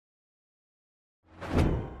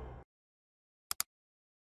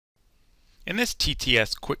In this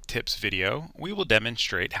TTS Quick Tips video, we will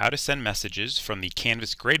demonstrate how to send messages from the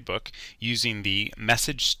Canvas Gradebook using the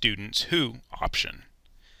Message Students Who option.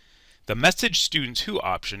 The Message Students Who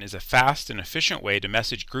option is a fast and efficient way to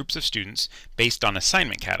message groups of students based on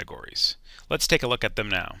assignment categories. Let's take a look at them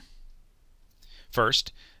now.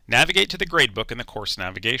 First, navigate to the Gradebook in the course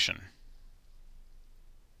navigation.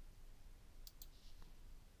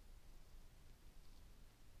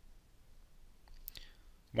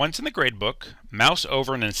 Once in the Gradebook, mouse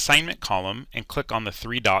over an assignment column and click on the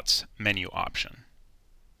three dots menu option.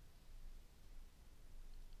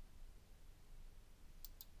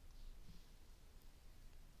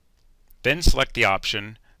 Then select the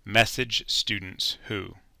option Message Students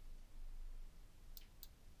Who.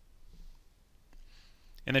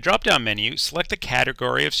 In the drop-down menu, select the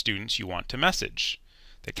category of students you want to message.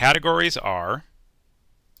 The categories are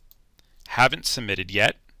Haven't Submitted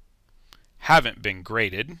Yet, Haven't Been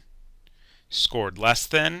Graded, Scored Less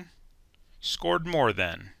Than, Scored More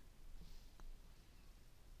Than.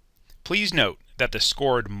 Please note that the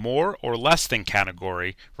Scored More or Less Than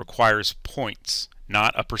category requires points,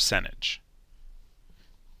 not a percentage.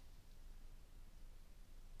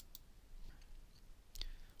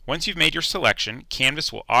 Once you've made your selection,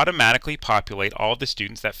 Canvas will automatically populate all of the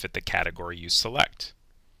students that fit the category you select.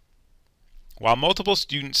 While multiple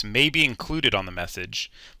students may be included on the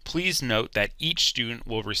message, please note that each student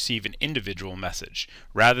will receive an individual message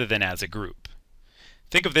rather than as a group.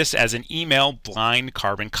 Think of this as an email blind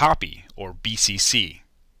carbon copy, or BCC.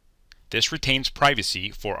 This retains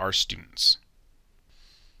privacy for our students.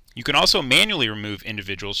 You can also manually remove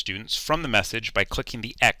individual students from the message by clicking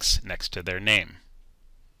the X next to their name.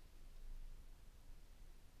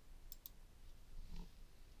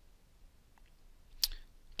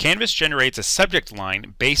 Canvas generates a subject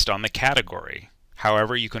line based on the category.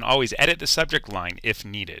 However, you can always edit the subject line if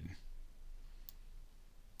needed.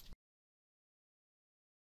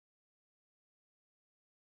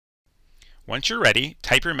 Once you're ready,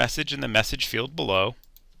 type your message in the message field below,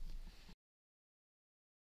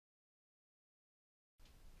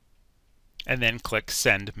 and then click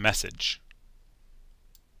Send Message.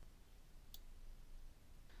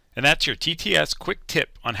 And that's your TTS quick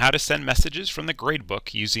tip on how to send messages from the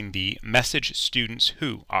Gradebook using the Message Students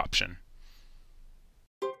Who option.